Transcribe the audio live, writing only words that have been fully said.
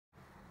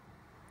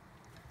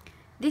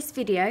This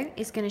video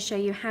is going to show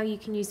you how you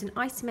can use an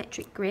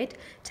isometric grid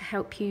to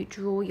help you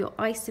draw your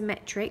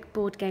isometric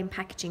board game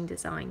packaging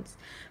designs.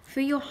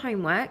 For your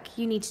homework,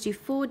 you need to do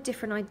 4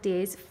 different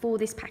ideas for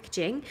this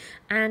packaging,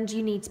 and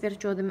you need to be able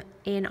to draw them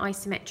in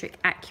isometric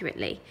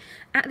accurately.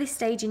 At this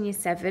stage in Year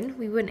 7,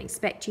 we wouldn't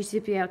expect you to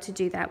be able to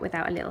do that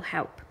without a little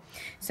help.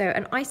 So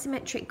an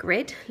isometric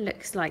grid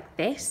looks like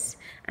this,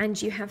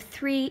 and you have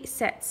 3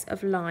 sets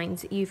of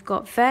lines. You've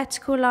got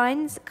vertical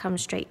lines that come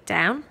straight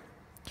down.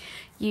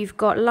 You've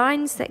got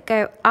lines that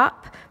go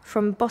up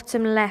from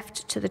bottom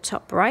left to the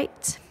top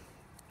right.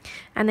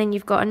 And then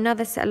you've got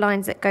another set of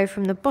lines that go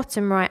from the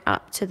bottom right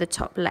up to the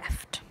top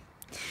left.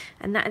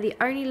 And that are the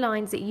only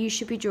lines that you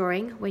should be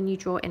drawing when you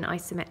draw in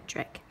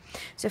isometric.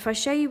 So if I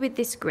show you with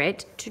this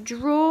grid, to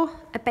draw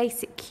a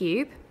basic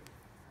cube,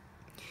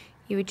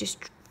 you would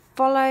just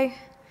follow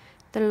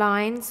the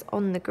lines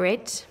on the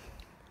grid.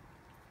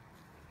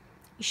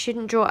 You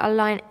shouldn't draw a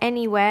line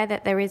anywhere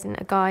that there isn't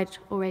a guide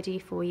already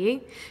for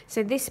you.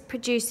 So this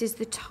produces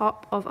the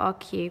top of our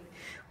cube.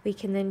 We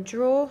can then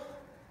draw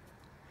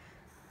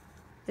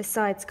the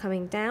sides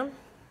coming down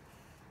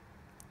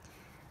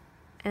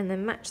and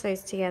then match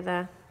those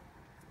together,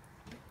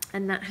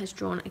 and that has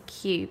drawn a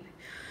cube.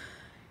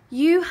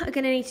 You are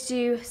going to need to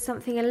do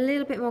something a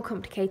little bit more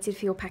complicated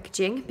for your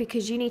packaging,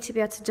 because you need to be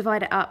able to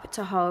divide it up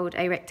to hold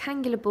a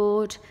rectangular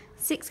board,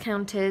 6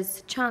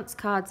 counters, chance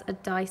cards, a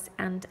dice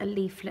and a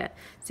leaflet.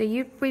 So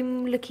you've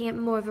been looking at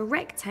more of a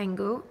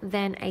rectangle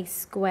than a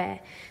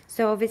square.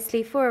 So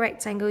obviously for a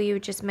rectangle you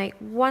would just make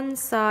one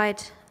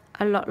side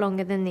a lot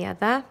longer than the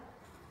other.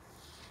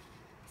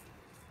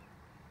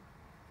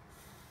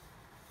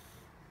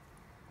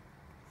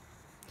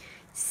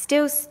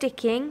 Still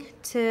sticking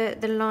to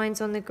the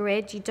lines on the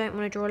grid. You don't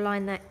want to draw a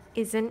line that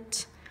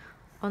isn't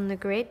on the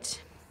grid.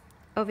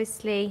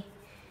 Obviously,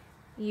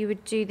 you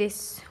would do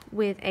this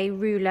with a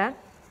ruler.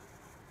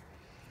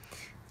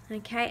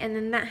 Okay, and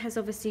then that has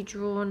obviously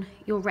drawn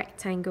your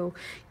rectangle.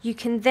 You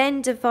can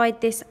then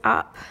divide this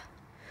up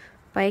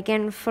by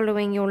again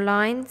following your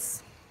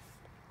lines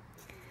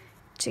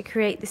to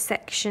create the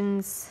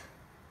sections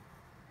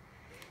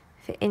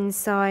for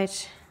inside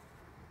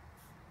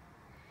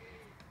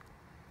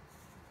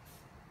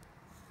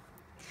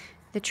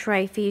the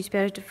tray for you to be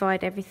able to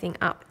divide everything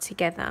up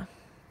together.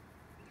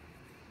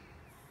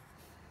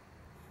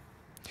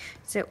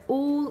 So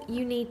all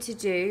you need to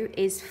do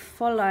is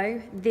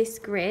follow this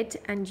grid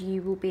and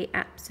you will be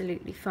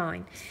absolutely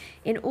fine.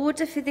 In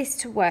order for this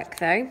to work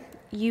though,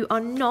 you are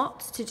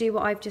not to do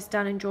what I've just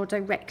done and draw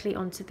directly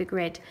onto the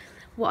grid.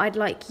 What I'd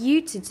like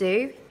you to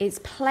do is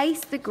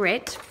place the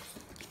grid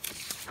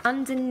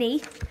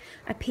underneath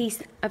a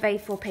piece of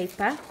A4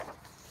 paper,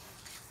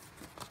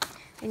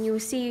 and you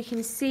will see, you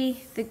can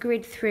see the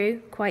grid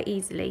through quite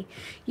easily.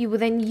 You will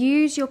then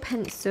use your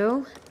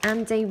pencil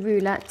and a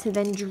ruler to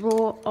then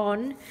draw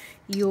on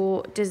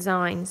your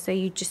design. So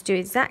you just do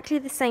exactly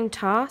the same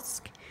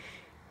task.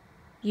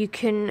 You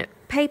can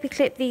paper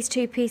clip these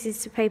 2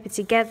 pieces of paper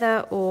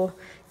together or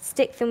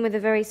stick them with a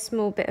very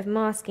small bit of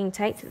masking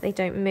tape so that they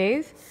don't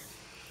move.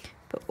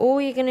 But all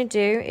you're going to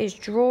do is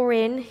draw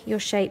in your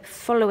shape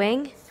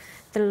following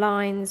the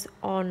lines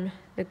on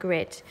the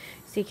grid.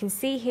 So you can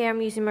see here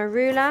I'm using my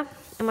ruler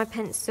and my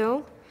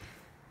pencil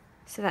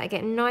so that I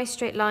get nice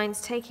straight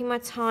lines, taking my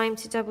time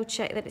to double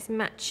check that it's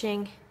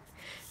matching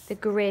the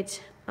grid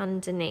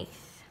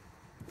underneath.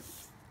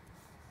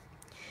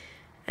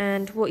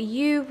 And what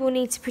you will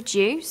need to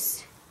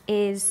produce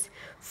is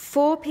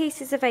 4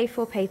 pieces of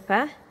A4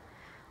 paper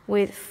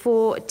with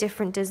 4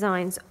 different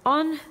designs.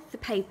 On the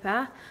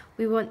paper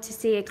we want to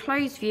see a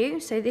closed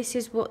view, so this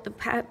is what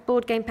the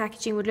board game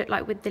packaging would look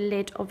like with the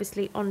lid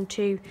obviously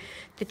onto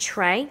the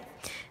tray.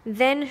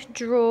 Then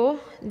draw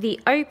the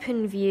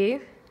open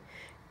view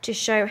to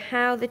show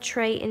how the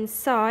tray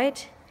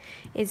inside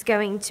is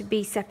going to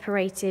be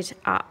separated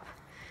up.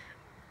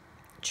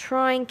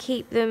 Try and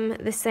keep them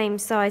the same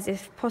size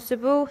if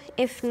possible.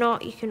 If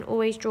not, you can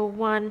always draw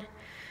one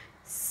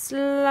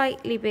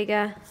slightly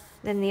bigger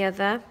than the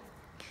other.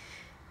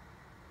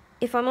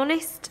 If I'm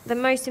honest, the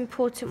most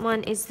important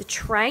one is the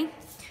tray,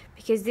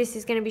 because this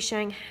is going to be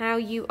showing how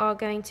you are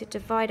going to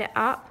divide it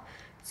up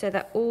so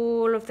that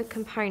all of the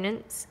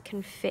components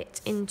can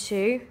fit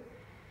into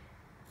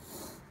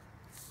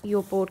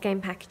your board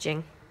game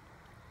packaging.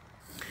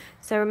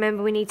 So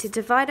remember, we need to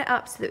divide it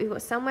up so that we've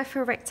got somewhere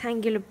for a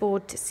rectangular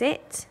board to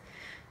sit.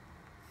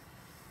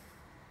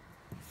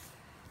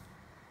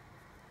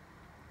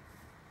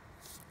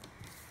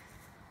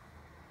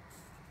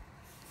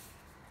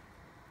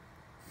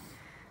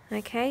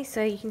 Okay,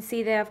 so you can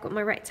see there I've got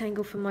my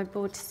rectangle for my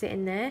board to sit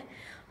in there.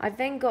 I've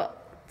then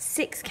got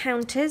 6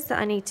 counters that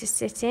I need to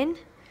sit in.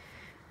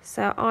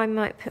 So I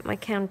might put my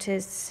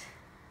counters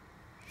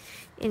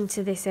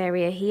into this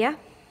area here.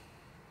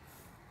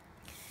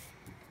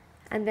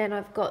 And then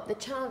I've got the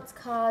chance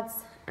cards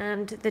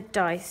and the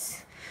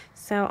dice.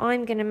 So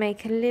I'm going to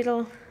make a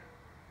little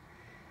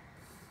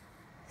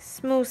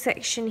small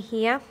section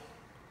here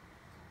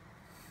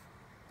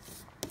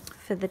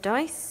for the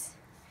dice.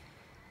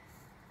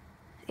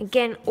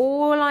 Again,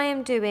 all I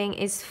am doing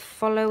is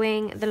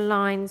following the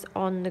lines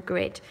on the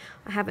grid.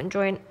 I haven't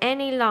drawn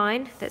any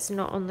line that's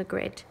not on the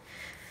grid.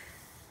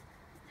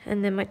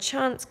 And then my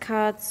chance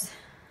cards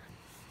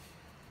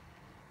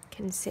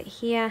can sit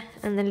here,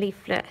 and the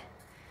leaflet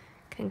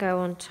can go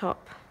on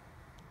top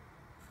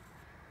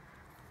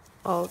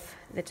of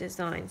the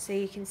design. So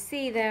you can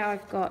see there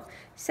I've got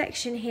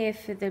section here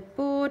for the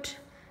board,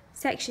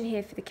 section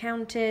here for the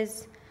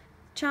counters,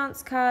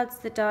 chance cards,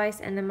 the dice,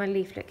 and then my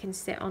leaflet can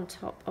sit on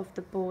top of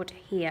the board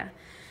here.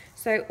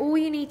 So all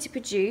you need to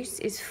produce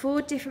is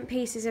 4 different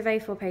pieces of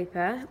A4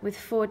 paper with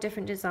 4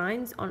 different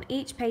designs. On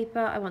each paper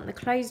I want the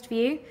closed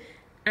view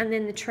and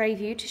then the tray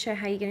view to show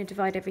how you're going to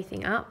divide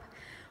everything up.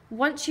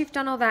 Once you've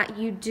done all that,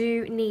 you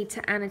do need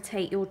to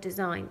annotate your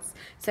designs.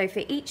 So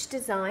for each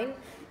design,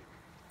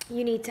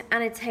 you need to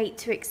annotate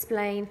to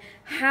explain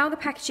how the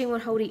packaging will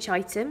hold each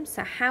item.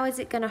 So how is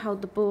it going to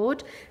hold the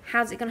board?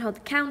 How is it going to hold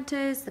the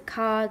counters, the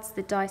cards,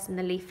 the dice, and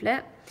the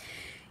leaflet?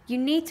 You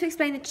need to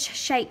explain the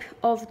shape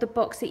of the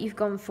box that you've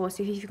gone for.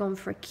 So if you've gone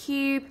for a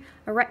cube,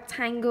 a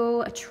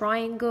rectangle, a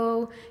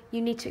triangle,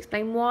 you need to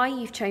explain why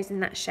you've chosen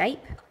that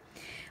shape.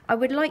 I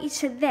would like you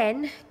to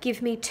then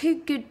give me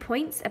 2 good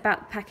points about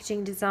the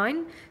packaging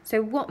design.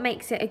 So what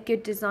makes it a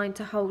good design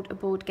to hold a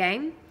board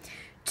game?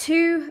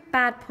 2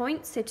 bad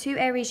points, so 2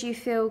 areas you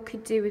feel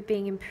could do with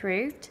being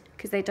improved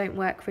because they don't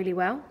work really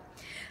well.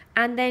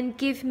 And then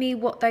give me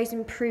what those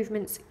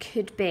improvements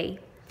could be.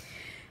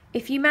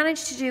 If you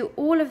manage to do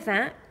all of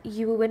that,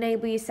 you will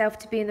enable yourself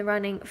to be in the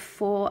running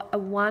for a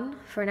 1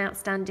 for an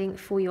outstanding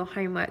for your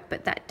homework.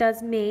 But that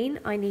does mean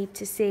I need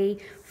to see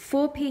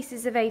 4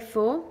 pieces of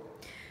A4,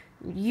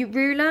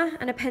 ruler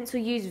and a pencil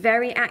used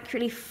very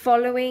accurately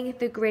following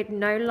the grid.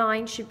 No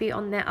line should be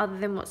on there other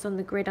than what's on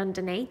the grid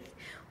underneath.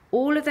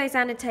 All of those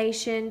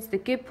annotations, the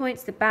good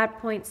points, the bad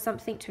points,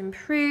 something to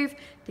improve,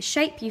 the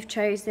shape you've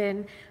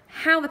chosen,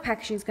 how the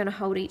packaging is going to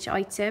hold each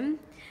item,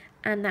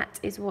 and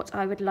that is what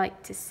I would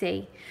like to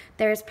see.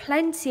 There is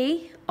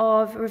plenty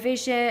of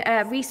revision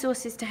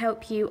resources to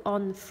help you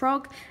on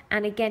Frog,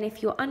 and again,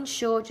 if you're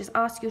unsure, just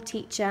ask your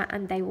teacher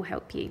and they will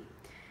help you.